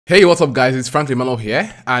Hey, what's up guys, it's Franklin Emmanuel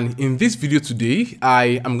here, and in this video today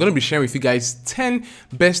I am going to be sharing with you guys 10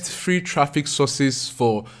 best free traffic sources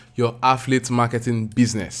for your affiliate marketing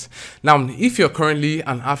business. Now, if you're currently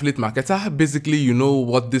an affiliate marketer, basically you know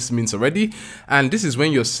what this means already, and this is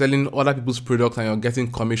when you're selling other people's products and you're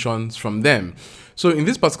getting commissions from them. So in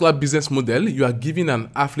this particular business model, you are giving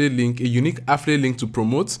an affiliate link, a unique affiliate link to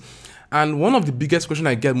promote. And one of the biggest questions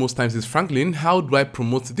I get most times is, Franklin, how do I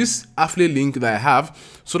promote this affiliate link that I have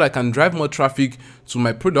so that I can drive more traffic to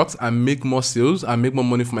my products and make more sales and make more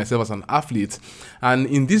money for myself as an affiliate? And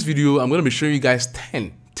in this video, I'm going to be showing you guys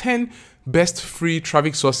 10 best free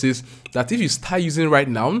traffic sources that if you start using right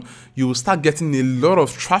now, you will start getting a lot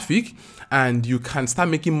of traffic and you can start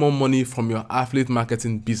making more money from your affiliate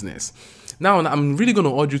marketing business. Now, I'm really going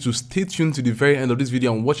to urge you to stay tuned to the very end of this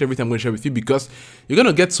video and watch everything I'm going to share with you, because you're going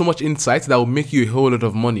to get so much insight that will make you a whole lot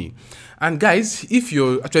of money. And guys, if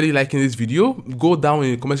you're actually liking this video, go down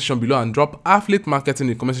in the comment section below and drop affiliate marketing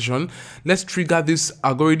in the comment section. Let's trigger this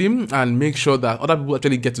algorithm and make sure that other people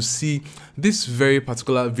actually get to see this very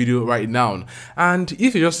particular video right now. And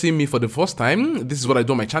if you're just seeing me for the first time, this is what I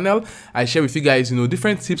do on my channel. I share with you guys,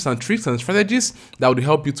 different tips and tricks and strategies that would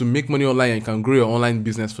help you to make money online and you can grow your online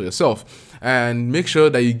business for yourself. And make sure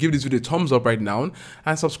that you give this video a thumbs up right now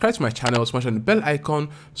and subscribe to my channel, smash on the bell icon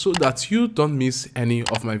so that you don't miss any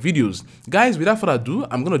of my videos. Guys, without further ado,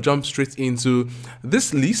 I'm going to jump straight into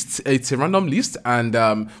this list. It's a random list,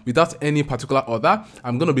 and without any particular order,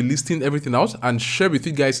 I'm going to be listing everything out and share with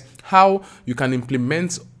you guys how you can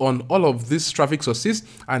implement on all of these traffic sources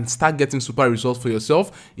and start getting super results for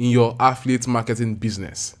yourself in your affiliate marketing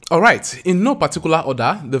business. All right, in no particular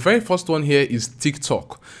order, the very first one here is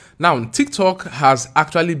TikTok. Now, TikTok has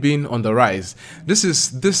actually been on the rise. This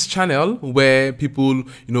is this channel where people,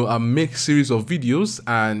 make series of videos,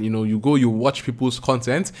 and you watch people's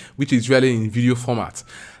content, which is really in video format.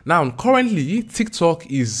 Now, currently,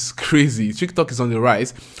 TikTok is crazy. TikTok is on the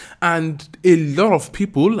rise, and a lot of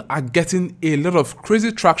people are getting a lot of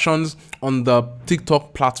crazy tractions on the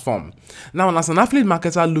TikTok platform. Now, as an affiliate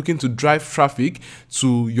marketer looking to drive traffic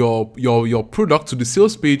to your product, to the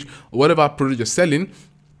sales page or whatever product you're selling,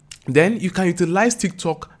 then you can utilize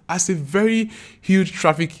TikTok as a very huge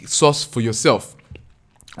traffic source for yourself.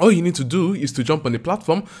 All you need to do is to jump on the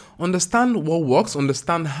platform, understand what works,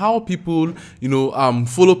 understand how people,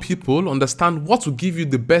 follow people, understand what will give you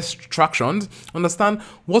the best tractions, understand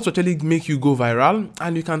what will actually make you go viral,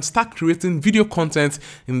 and you can start creating video content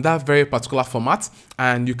in that very particular format,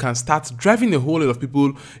 and you can start driving a whole lot of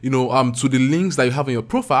people, to the links that you have in your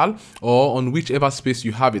profile or on whichever space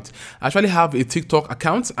you have it. I actually have a TikTok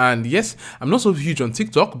account, and yes, I'm not so huge on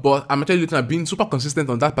TikTok, but I'm actually looking at being super consistent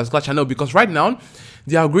on that particular channel, because right now,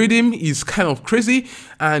 the algorithm is kind of crazy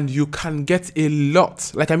and you can get a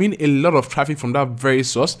lot, a lot of traffic from that very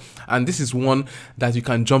source. And this is one that you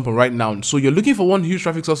can jump on right now. So you're looking for one huge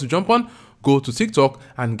traffic source to jump on, go to TikTok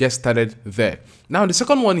and get started there. Now, the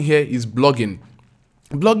second one here is blogging.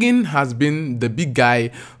 Blogging has been the big guy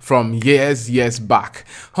from years back.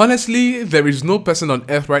 Honestly, there is no person on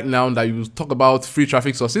earth right now that you talk about free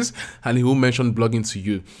traffic sources and he will mention blogging to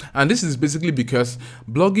you. And this is basically because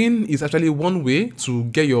blogging is actually one way to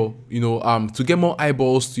get your, to get more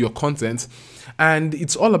eyeballs to your content. And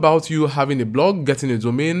it's all about you having a blog, getting a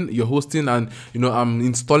domain, you're hosting, and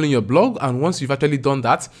installing your blog. And once you've actually done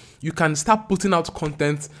that, you can start putting out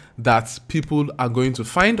content that people are going to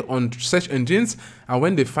find on search engines. And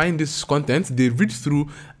when they find this content, they read through,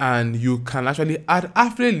 and you can actually add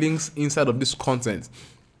affiliate links inside of this content.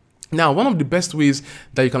 Now, one of the best ways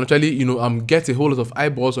that you can actually, get a whole lot of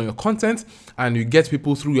eyeballs on your content and you get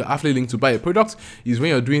people through your affiliate link to buy a product is when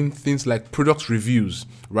you're doing things like product reviews,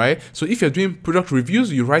 right? So if you're doing product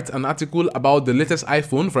reviews, you write an article about the latest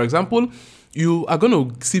iPhone, for example, you are going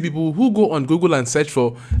to see people who go on Google and search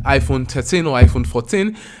for iPhone 13 or iPhone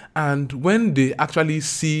 14. And when they actually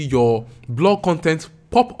see your blog content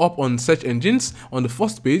pop up on search engines on the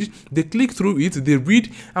first page, they click through it, they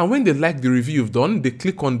read, and when they like the review you've done, they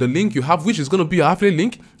click on the link you have, which is going to be your affiliate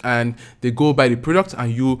link, and they go buy the product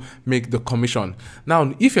and you make the commission.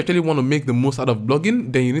 Now, if you actually want to make the most out of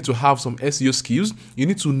blogging, then you need to have some SEO skills. You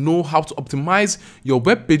need to know how to optimize your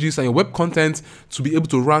web pages and your web content to be able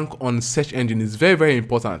to rank on search engine. It's very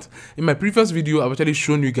important. In my previous video, I've actually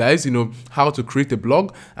shown you guys, how to create a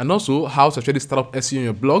blog and also how to actually start up SEO on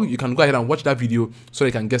your blog. You can go ahead and watch that video so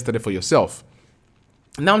you can get started for yourself.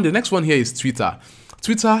 Now, the next one here is Twitter.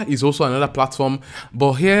 Twitter is also another platform,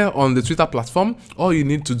 but here on the Twitter platform, all you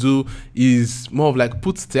need to do is more of like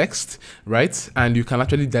put text, right? And you can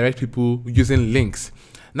actually direct people using links.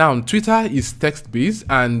 Now, Twitter is text-based,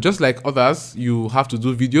 and just like others, you have to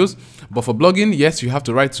do videos. But for blogging, yes, you have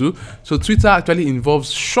to write too. So Twitter actually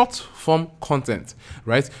involves short form content,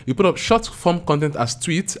 right? You put up short form content as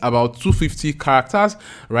tweets, about 250 characters,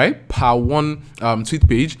 right, per one tweet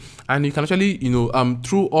page, and you can actually,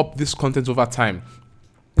 throw up this content over time.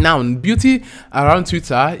 Now, beauty around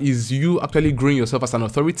Twitter is you actually growing yourself as an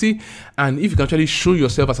authority, and if you can actually show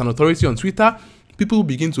yourself as an authority on Twitter, people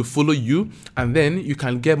begin to follow you, and then you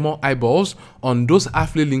can get more eyeballs on those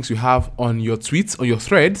affiliate links you have on your tweets or your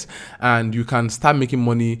threads, and you can start making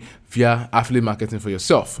money via affiliate marketing for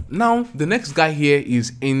yourself. Now, the next guy here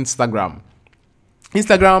is Instagram.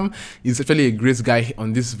 Instagram is actually a great guy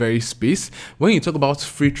on this very space. When you talk about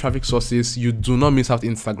free traffic sources, you do not miss out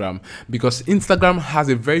Instagram, because Instagram has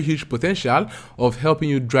a very huge potential of helping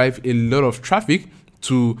you drive a lot of traffic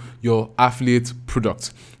to your affiliate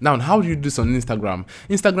product. Now, how do you do this on Instagram?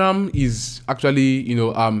 Instagram is actually,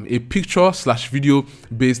 a picture/video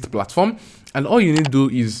based platform. And all you need to do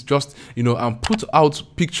is just, put out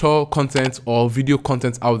picture content or video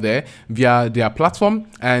content out there via their platform,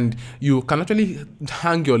 and you can actually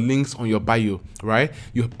hang your links on your bio, right?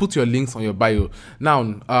 You put your links on your bio. Now,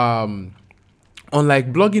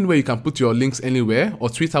 unlike blogging where you can put your links anywhere, or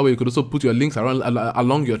Twitter where you could also put your links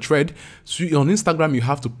along your thread, so on Instagram you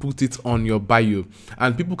have to put it on your bio,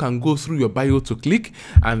 and people can go through your bio to click,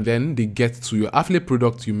 and then they get to your affiliate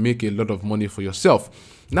product. You make a lot of money for yourself.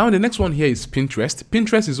 Now, the next one here is Pinterest.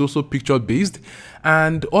 Pinterest is also picture based,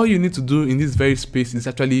 and all you need to do in this very space is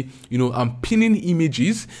actually, pinning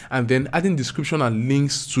images and then adding description and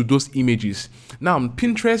links to those images. Now,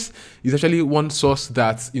 Pinterest is actually one source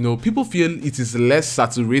that, people feel it is less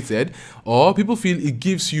saturated, or people feel it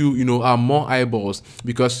gives you, more eyeballs,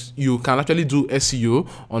 because you can actually do SEO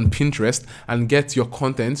on Pinterest and get your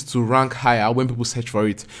content to rank higher when people search for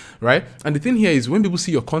it, right? And the thing here is, when people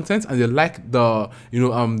see your content and they like the,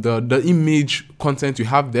 the image content you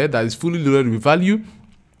have there that is fully loaded with value,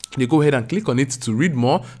 they go ahead and click on it to read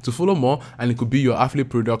more, to follow more, and it could be your affiliate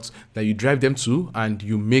products that you drive them to, and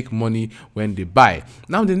you make money when they buy.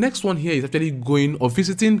 Now, the next one here is actually going or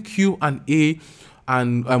visiting Q&A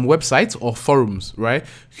and websites or forums, right?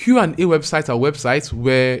 Q&A websites are websites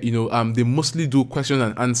where they mostly do questions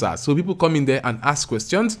and answers. So people come in there and ask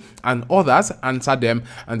questions, and others answer them,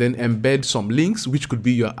 and then embed some links, which could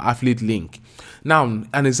be your affiliate link. Now,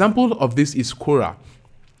 an example of this is Quora.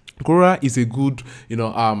 Quora is a good,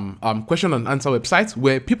 question and answer website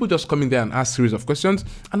where people just come in there and ask series of questions,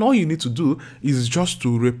 and all you need to do is just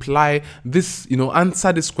to reply this,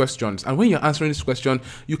 answer these questions. And when you're answering this question,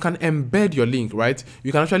 you can embed your link, right?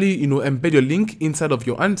 You can actually, embed your link inside of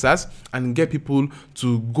your answers and get people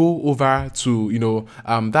to go over to,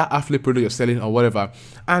 that affiliate product you're selling or whatever.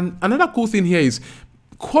 And another cool thing here is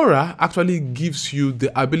Quora actually gives you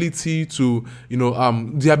the ability to,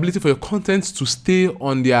 the ability for your content to stay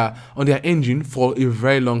on their engine for a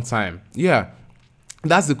very long time. Yeah.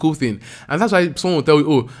 That's the cool thing, and that's why someone will tell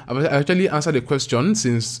you, oh, I actually answered the question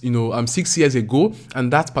since 6 years ago,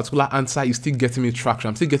 and that particular answer is still getting me traction.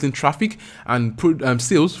 I'm still getting traffic and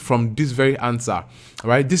sales from this very answer. All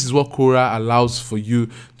right, this is what Quora allows for you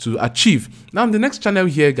to achieve. Now, the next channel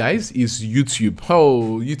here, guys, is YouTube.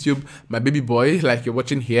 Oh, YouTube, my baby boy, like you're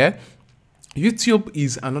watching here. YouTube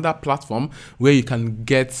is another platform where you can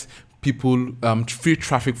get people free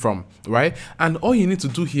traffic from, right? And all you need to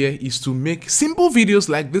do here is to make simple videos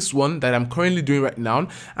like this one that I'm currently doing right now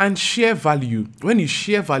and share value. When you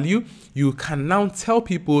share value, you can now tell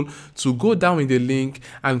people to go down in the link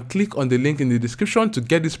and click on the link in the description to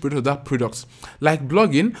get this product or that product. Like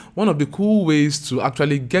blogging, one of the cool ways to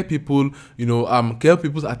actually get people, get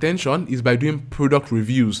people's attention is by doing product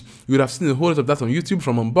reviews. You would have seen a whole lot of that on YouTube,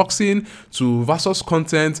 from unboxing to versus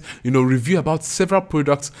content, review about several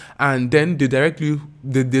products, and then they direct you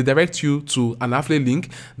to an affiliate link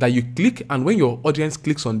that you click, and when your audience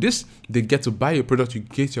clicks on this, they get to buy your product, you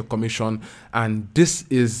get your commission, and this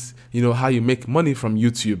is how you make money from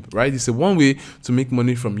YouTube, right? It's a one way to make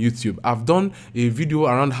money from YouTube. I've done a video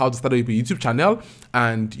around how to start a YouTube channel,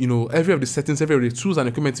 and every of the settings, every of the tools and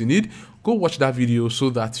equipment you need. Go watch that video so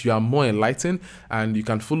that you are more enlightened and you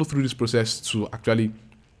can follow through this process to actually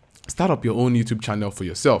start up your own YouTube channel for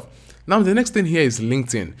yourself. Now, the next thing here is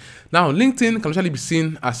LinkedIn. Now, LinkedIn can actually be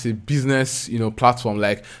seen as a business, platform.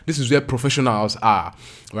 Like, this is where professionals are,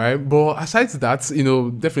 right? But aside that,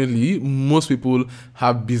 definitely most people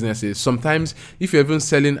have businesses. Sometimes, if you're even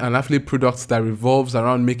selling an affiliate product that revolves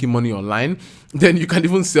around making money online, then you can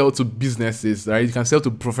even sell to businesses, right? You can sell to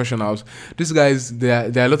professionals. These guys, there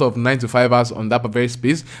are a lot of 9 to 5ers on that very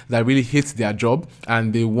space that really hate their job,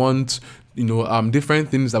 and they want different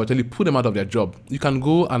things that will actually put them out of their job. You can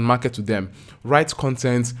go and market to them, write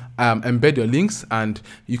content, embed your links, and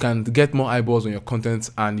you can get more eyeballs on your content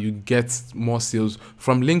and you get more sales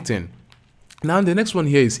from LinkedIn. Now, the next one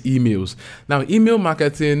here is emails. Now, email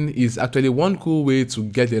marketing is actually one cool way to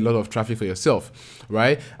get a lot of traffic for yourself,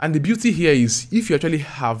 right? And the beauty here is if you actually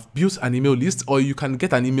have built an email list, or you can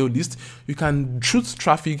get an email list, you can shoot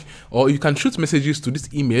traffic, or you can shoot messages to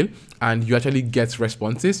this email and you actually get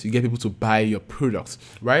responses. You get people to buy your products,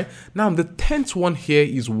 right? Now, the 10th one here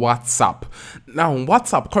is WhatsApp. Now,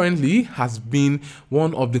 WhatsApp currently has been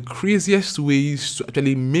one of the craziest ways to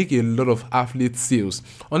actually make a lot of affiliate sales.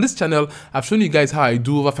 On this channel, I've shown you guys how I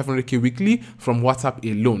do over 500k weekly from WhatsApp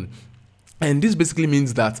alone. And this basically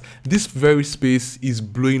means that this very space is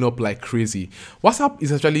blowing up like crazy. WhatsApp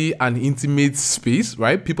is actually an intimate space,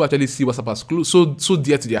 right? People actually see WhatsApp as close, so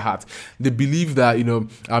dear to their heart. They believe that,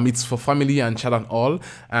 it's for family and chat and all.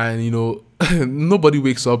 And, nobody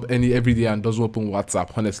wakes up every day and doesn't open WhatsApp.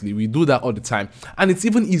 Honestly, we do that all the time, and it's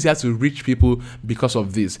even easier to reach people because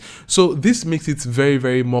of this. So this makes it very,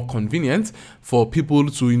 very more convenient for people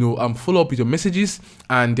to follow up with your messages,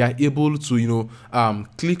 and they are able to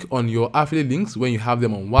click on your affiliate links when you have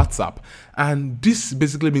them on WhatsApp. And this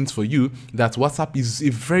basically means for you that WhatsApp is a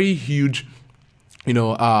very huge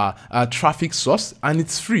traffic source, and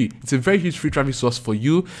it's free. It's a very huge free traffic source for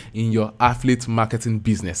you in your affiliate marketing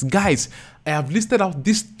business. Guys, I have listed out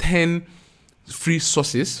these 10 free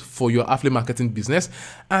sources for your affiliate marketing business.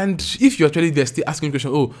 And if you're actually there still asking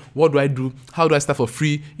questions, oh, what do I do? How do I start for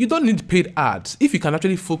free? You don't need paid ads. If you can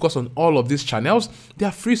actually focus on all of these channels, they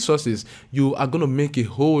are free sources. You are going to make a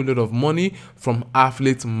whole lot of money from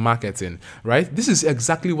affiliate marketing, right? This is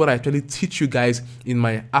exactly what I actually teach you guys in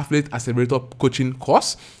my affiliate accelerator coaching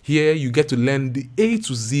course. Here you get to learn the A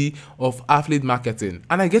to Z of affiliate marketing,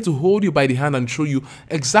 and I get to hold you by the hand and show you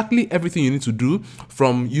exactly everything you need to do,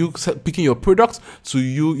 from you picking your product to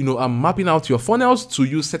you mapping out your funnels, to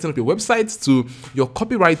you setting up your website, to your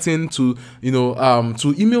copywriting, to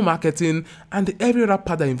to email marketing, and every other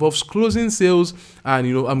part that involves closing sales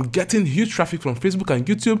and getting huge traffic from Facebook and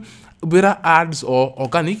YouTube, whether ads or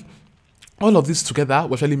organic. All of this together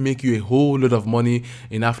will actually make you a whole lot of money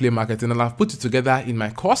in affiliate marketing, and I've put it together in my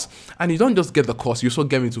course. And you don't just get the course, you also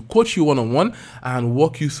get me to coach you one-on-one and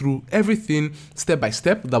walk you through everything step by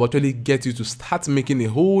step that will actually get you to start making a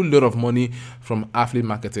whole lot of money from affiliate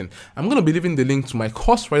marketing. I'm going to be leaving the link to my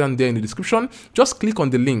course right down there in the description. Just click on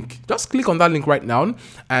the link. Just click on that link right now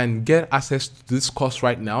and get access to this course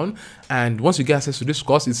right now. And once you get access to this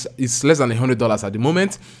course, it's less than $100 at the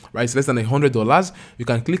moment, right? It's less than $100. You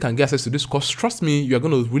can click and get access to this course. Trust me, you're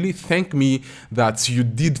going to really thank me that you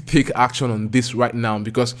did take action on this right now,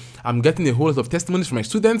 because I'm getting a whole lot of testimonies from my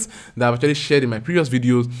students that I've actually shared in my previous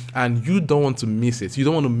videos, and you don't want to miss it. You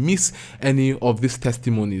don't want to miss any of these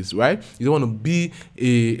testimonies, right? You don't want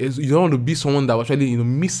to be someone that will actually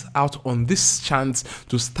miss out on this chance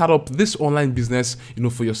to start up this online business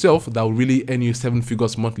for yourself that will really earn you 7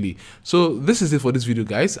 figures monthly. So this is it for this video,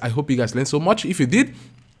 guys. I hope you guys learned so much. If you did,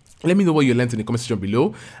 let me know what you learned in the comment section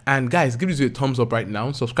below. And guys, give this video a thumbs up right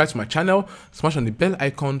now. Subscribe to my channel. Smash on the bell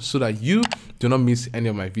icon so that you do not miss any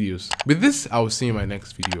of my videos. With this, I will see you in my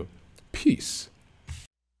next video. Peace.